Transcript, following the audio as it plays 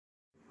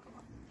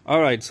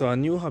Alright, so a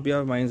new hobby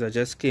of mine, I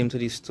just came to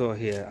the store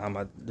here. I'm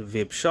at the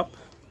vape shop.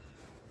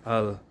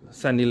 I'll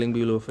send the link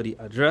below for the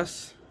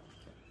address.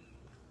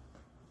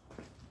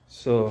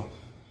 So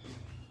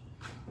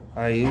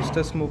I used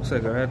to smoke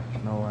cigarette,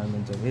 now I'm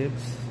into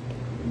vapes.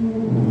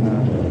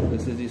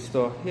 This is the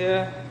store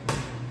here.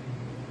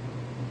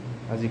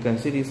 As you can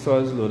see, the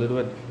store is loaded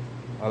with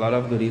a lot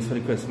of goodies for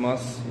the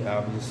Christmas. You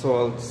have the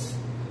salts,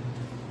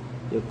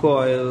 your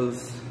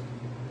coils.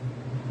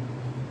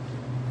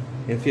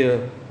 If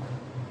you're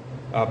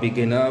a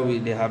beginner,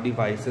 they have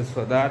devices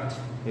for that.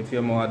 If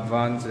you're more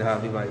advanced, they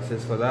have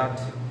devices for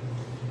that.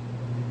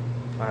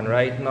 And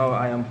right now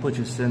I am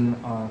purchasing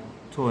a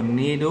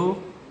Tornado,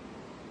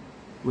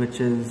 which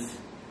is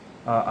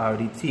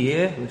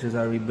RDTA, which is a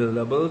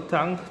rebuildable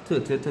tank,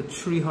 30 to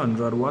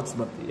 300 watts.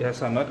 But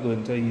yes, I'm not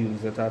going to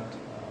use it at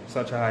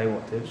such a high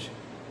wattage.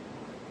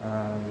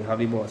 We have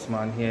the boss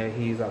man here.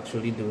 He's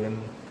actually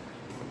doing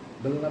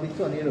building a big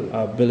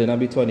tornado. Building a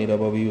big tornado,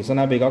 but we're using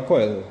a bigger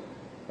coil,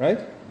 right?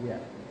 Yeah.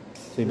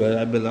 So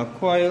I build a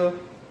coil.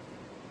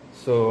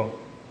 So,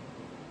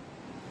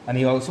 and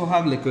you also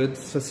have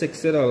liquids for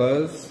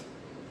 $60,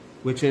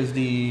 which is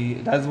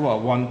that's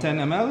what, 110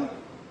 ml?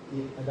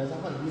 Yeah, these are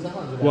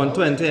 100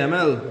 120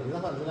 ml. Yeah, these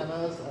are 100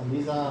 ml and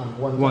these are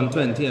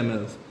 120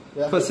 ml.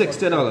 Yeah, For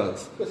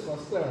 $60.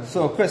 Christmas clearance.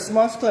 So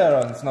Christmas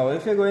clearance. Now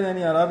if you go in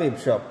any other vape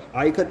shop,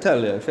 I could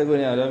tell you, if you go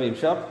in any other vape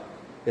shop,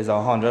 it's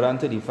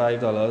 $135,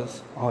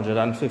 $150,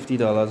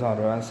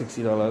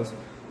 $160.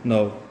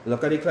 No,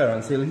 look at the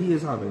clearance sale he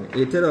is having.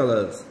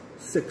 $80,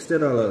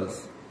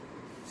 $60,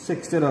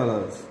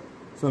 $60.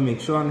 So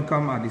make sure and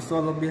come at the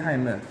store, look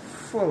behind me.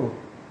 Full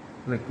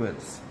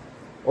liquids.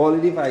 All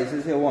the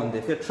devices you want.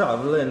 If you're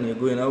traveling, you're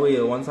going away,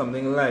 you want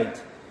something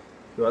light,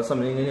 you want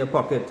something in your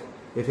pocket.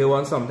 If you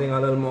want something a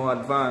little more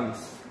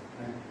advanced,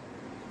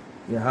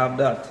 you have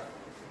that.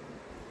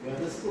 You have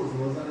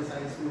disposables on the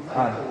side of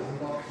 5,000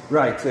 bucks.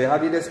 Right, so you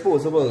have the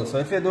disposable. So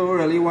if you don't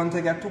really want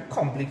to get too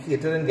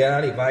complicated and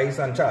get a device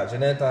and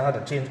charging it and have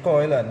to change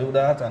coil and do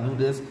that and do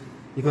this,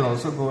 you can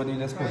also go with the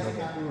disposable. Price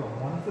can't be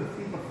wrong.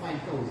 $150 for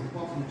 5,000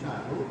 bucks you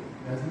charge. Oh,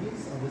 there's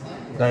these on the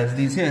side. That's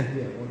these here.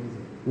 Yeah,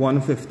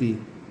 what is it?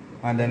 $150.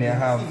 And then you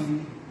have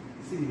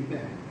CBD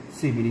pen.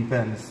 CBD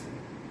pens.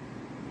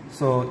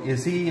 So you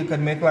see, you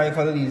can make life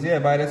a little easier. You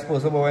buy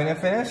disposable when you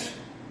finish.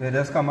 You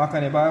just come back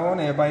and you buy one,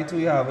 you buy two,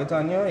 you have it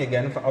on you.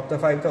 Again, for up to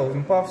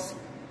 5,000 puffs.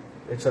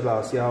 It should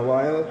last you a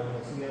while. And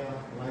also you have a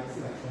wide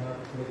selection of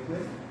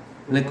liquid.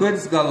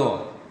 Liquids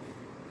galore.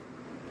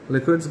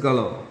 Liquids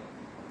galore.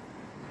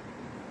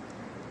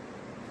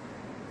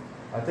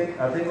 I think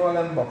all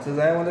them boxes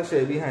I want to show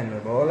you behind me,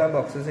 but all them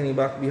boxes in the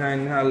back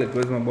behind me had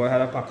liquids. My boy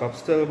had a pack up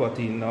still, but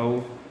he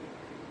now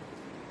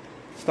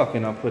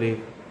stocking up for the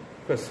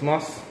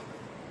Christmas.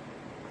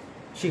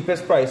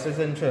 Cheapest prices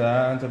in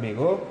Trinidad and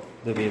Tobago,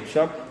 the vape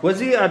shop. What's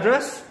the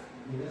address?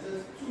 This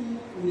is 2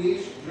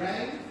 Odesh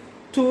Drive.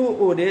 2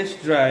 Odesh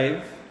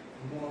Drive,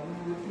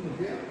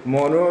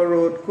 Mono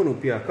Road,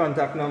 Kunupia.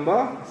 Contact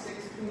number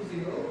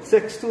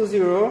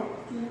 620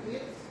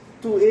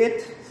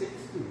 28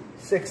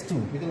 62.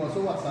 You can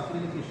also WhatsApp the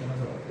location as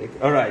well.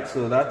 Alright,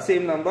 so that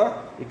same number,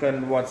 you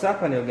can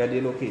WhatsApp and you'll get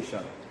the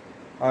location.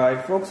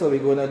 Alright folks, so we're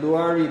going to do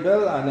a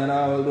rebuild and then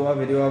I will do a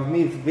video of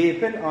me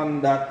vaping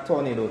on that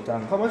tornado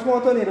tank. How much more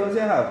tornadoes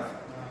you have?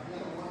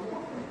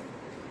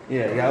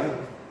 Yeah, you have,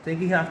 I think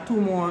you have 2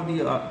 more of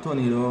the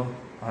tornado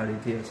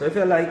RDTA. So if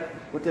you like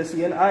what you're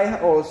seeing, I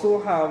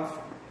also have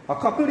a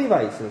couple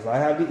devices. I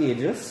have the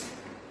Aegis,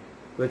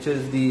 which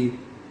is the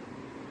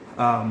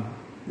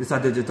it's a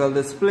digital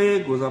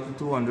display, goes up to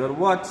 200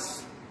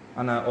 watts,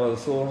 and I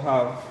also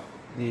have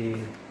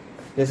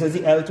this is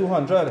the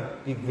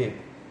L200, the vape,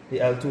 the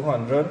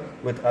L200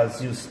 with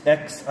Azus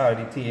X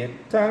RDTA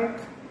tank.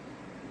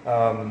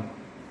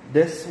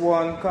 This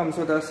one comes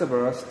with a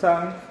Cerberus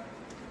tank,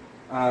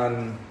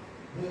 and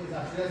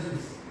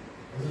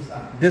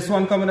this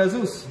one comes with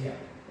Azus. Yeah.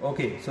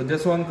 Okay, so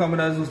this one comes with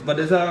Azus, but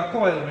there's a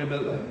coil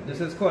rebuild.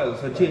 This is coil,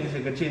 so you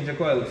can change the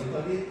coils.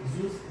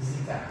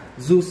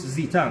 Zeus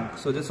Z tank.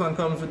 So this one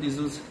comes with the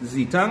Zeus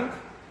Z tank,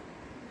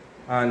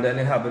 and then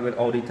you have it with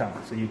all the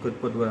tanks. So you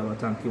could put whatever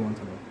tank you want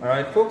to do.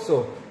 Alright folks,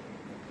 so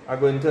I'm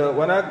going to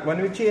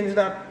when we change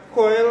that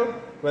coil,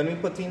 when we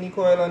put in the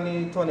coil on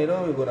the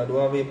tornado, we're gonna do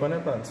a vape on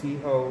it and see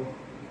how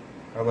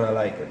I'm gonna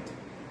like it.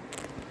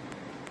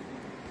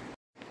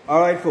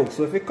 Alright folks,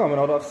 so if you're coming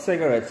out of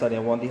cigarettes and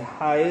you want the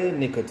high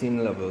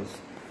nicotine levels,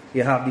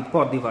 you have the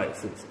pod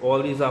devices.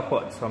 All these are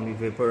pods from the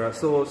vapor,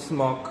 aerosol,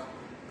 smoke,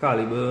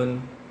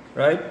 Caliburn,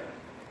 right?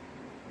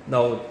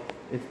 Now,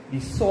 if the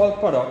salt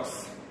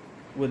products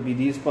would be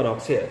these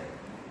products here.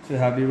 So you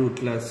have the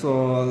rootless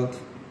salt,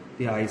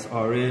 the ice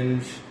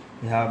orange,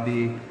 you have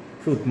the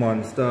fruit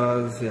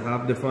monsters, you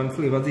have different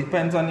flavors. It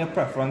depends on your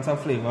preference of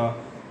flavor.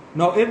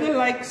 Now, if they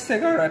like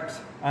cigarette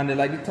and they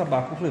like the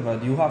tobacco flavor,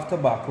 you have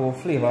tobacco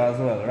flavor as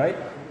well, right?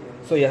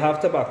 So you have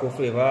tobacco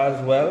flavor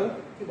as well.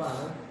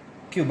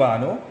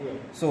 Cubano. Yeah.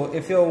 So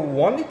if you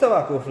want the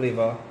tobacco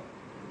flavor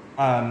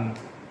and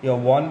you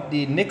want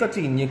the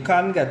nicotine, you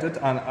can get it,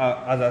 and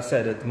as I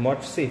said, it's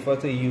much safer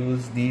to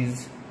use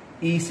these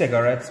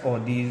e-cigarettes or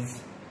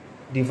these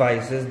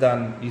devices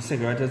than the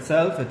cigarette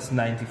itself. It's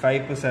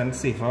 95%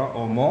 safer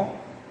or more,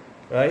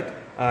 right?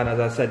 And as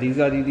I said, these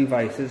are the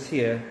devices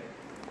here.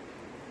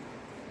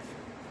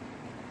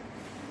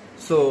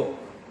 So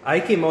I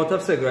came out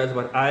of cigarettes,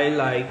 but I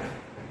like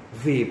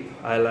vape,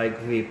 I like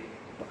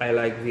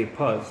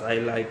vapors, I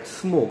like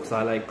smokes,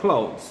 I like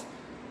clouds,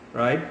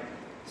 right?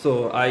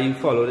 So I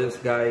follow this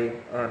guy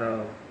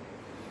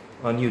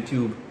on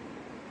YouTube.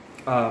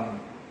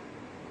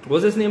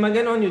 What's his name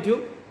again on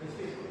YouTube?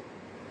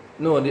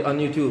 No, on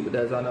YouTube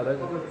there's another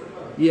guy.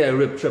 Yeah,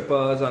 Rip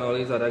Trippers and all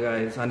these other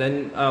guys. And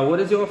then what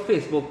is your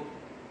Facebook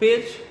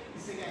page?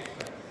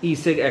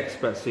 E-Cig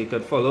Express. So you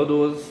could follow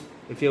those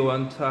if you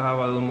want to have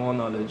a little more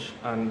knowledge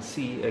and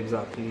see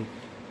exactly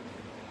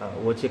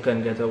what you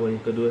can get or what you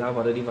could do. Have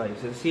other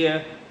devices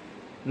here.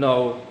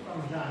 Now,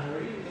 from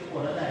January, you can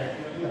order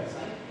directly on the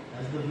website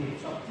as the vape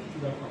shop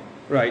tt.com.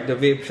 Right, the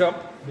vape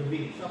shop. The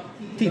vape shop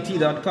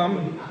tt.com.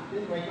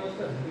 Right now it's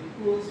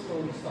closed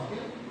for restocking.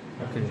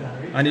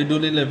 Okay. And you do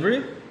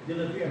delivery?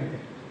 Delivery everything.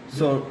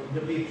 So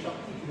the vape shop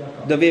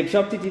tt.com. The vape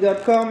shop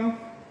tt.com,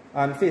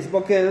 and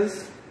Facebook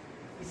is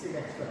E-Cig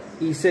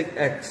Express. E-Cig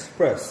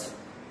Express.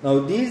 Now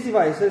these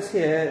devices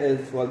here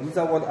is, well, these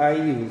are what I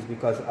use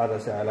because, as I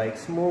say, I like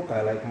smoke,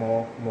 I like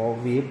more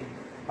vape,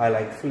 I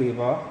like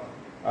flavor.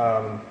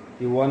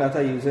 The one that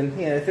I use in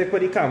here, if I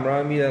put the camera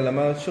on me, let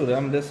me show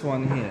them this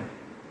one here.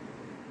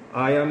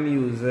 I am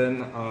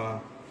using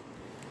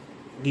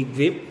Geek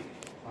Vape.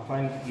 I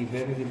find Geek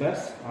Vape is the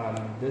best, and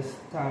this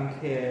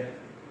tank here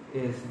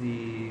is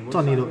the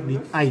Tornado, the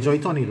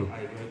iJoy Tornado.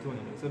 iJoy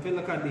Tornado. So if you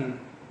look at the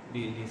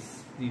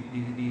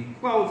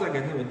clouds I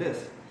get here with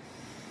this.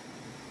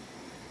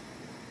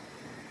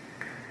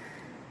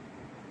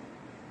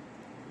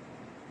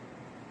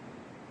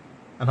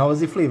 And how is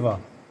the flavor?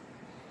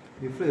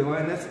 The flavor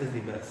in this is the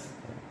best.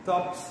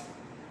 Tops,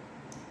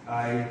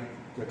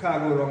 you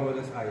can't go wrong with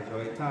this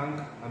iJoy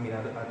tank. I mean,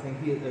 I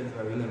think it is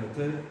very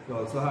limited. You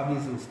also have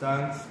these Zeus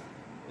tanks.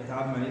 It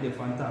have many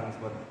different tanks,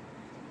 but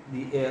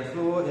the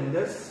airflow in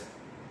this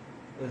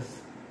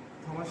is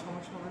how much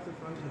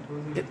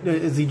different?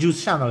 It's the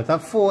juice channel. It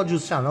has 4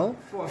 juice channels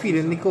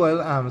feeding the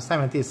coil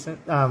simultaneously,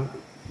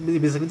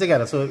 basically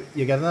together. So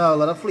you're getting a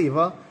lot of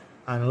flavor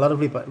and a lot of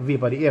vapor.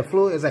 The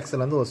airflow is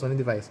excellent also in the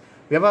device.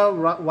 We have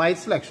a wide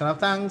selection of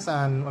tanks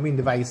and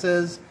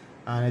devices,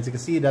 and as you can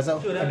see, there's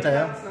an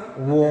entire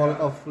wall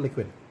of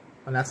liquid.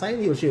 On that side,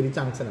 you'll show the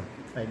tanks in them.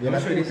 Right, you'll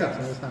show the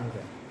tanks.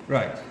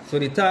 Right. So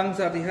the tanks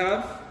that we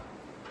have,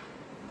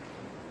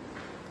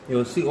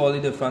 you'll see all the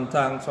different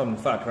tanks from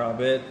Fat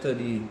Rabbit to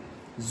the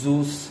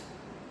Zeus,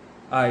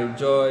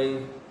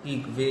 iJoy,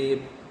 Geek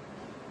Vape.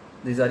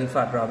 These are the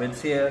Fat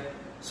Rabbits here.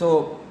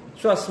 So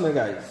trust me,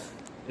 guys.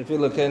 If you're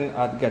looking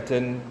at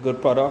getting good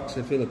products,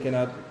 if you're looking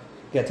at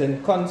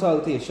getting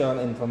consultation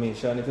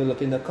information, if you're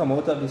looking to come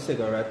out of the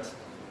cigarette,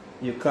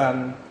 you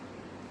can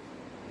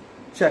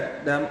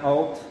check them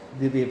out.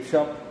 The vape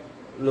shop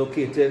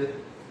located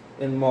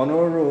in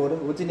Monroe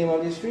Road. What's the name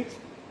of the street?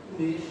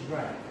 Udesh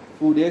Drive.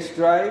 Udesh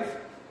Drive.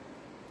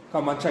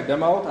 Come and check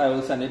them out. I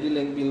will send you the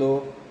link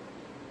below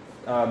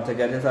to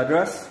get his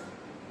address.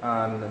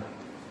 And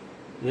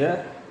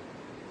yeah,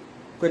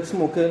 quit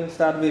smoking,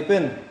 start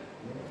vaping.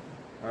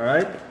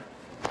 Alright.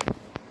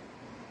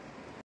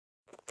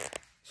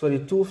 So the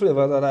 2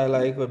 flavors that I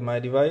like with my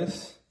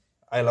device,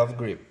 I love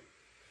grape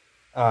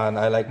and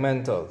I like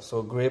menthol.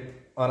 So grape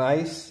on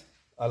ice,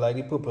 I like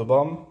the Purple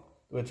Bomb,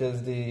 which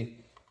is the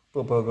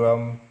Purple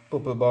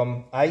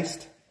Bomb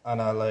iced,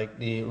 and I like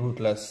the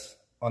Rootless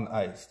on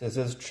ice. This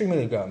is 3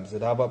 milligrams.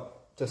 It have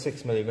up to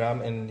 6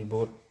 milligrams in the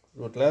both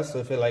Rootless. So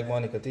if you like more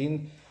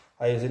nicotine,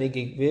 I use the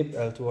Geek Vape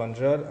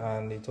L200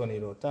 and the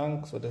Tornado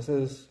tank. So this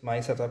is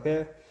my setup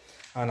here.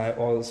 And I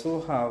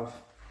also have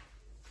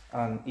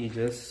an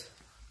Aegis,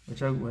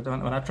 which when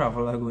I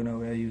travel I go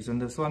nowhere using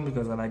this one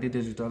because I like the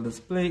digital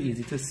display,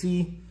 easy to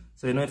see.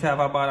 So you know, if you have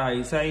a bad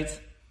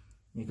eyesight,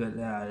 you could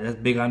it's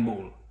big and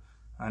bold.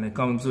 And it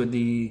comes with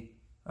the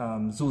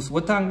Zeus.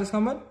 What tank this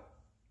come with?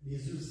 The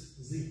Zeus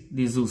Z.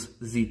 The Zeus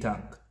Z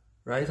tank,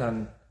 right?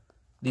 And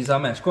these are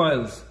mesh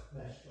coils.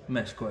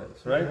 Mesh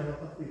coils, right?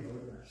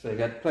 So you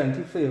get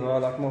plenty flavor, a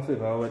lot more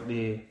flavor with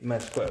the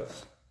mesh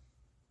coils.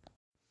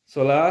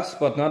 So last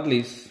but not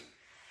least,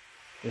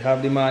 we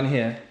have the man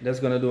here that's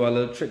going to do a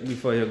little trick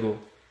before you go.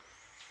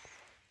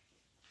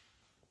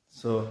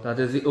 So that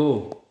is the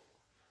O.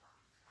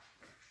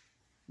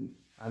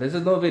 And this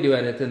is no video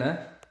editing, eh?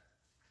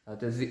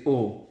 That is the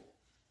O.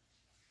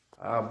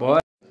 Ah, boy.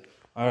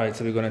 Alright,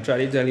 so we're going to try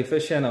the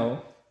jellyfish here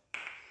now.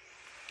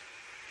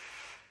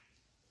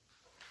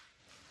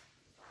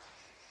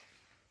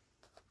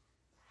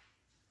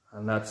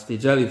 And that's the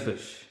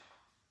jellyfish.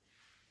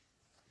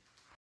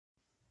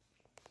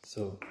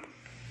 So,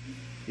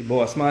 the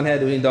boss man here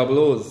doing double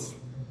O's.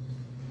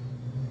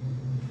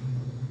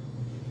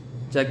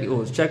 Check the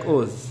O's, check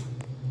O's.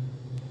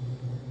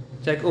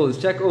 Check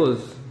O's, check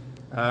O's.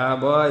 Ah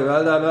boy,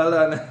 well done, well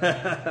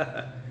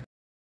done.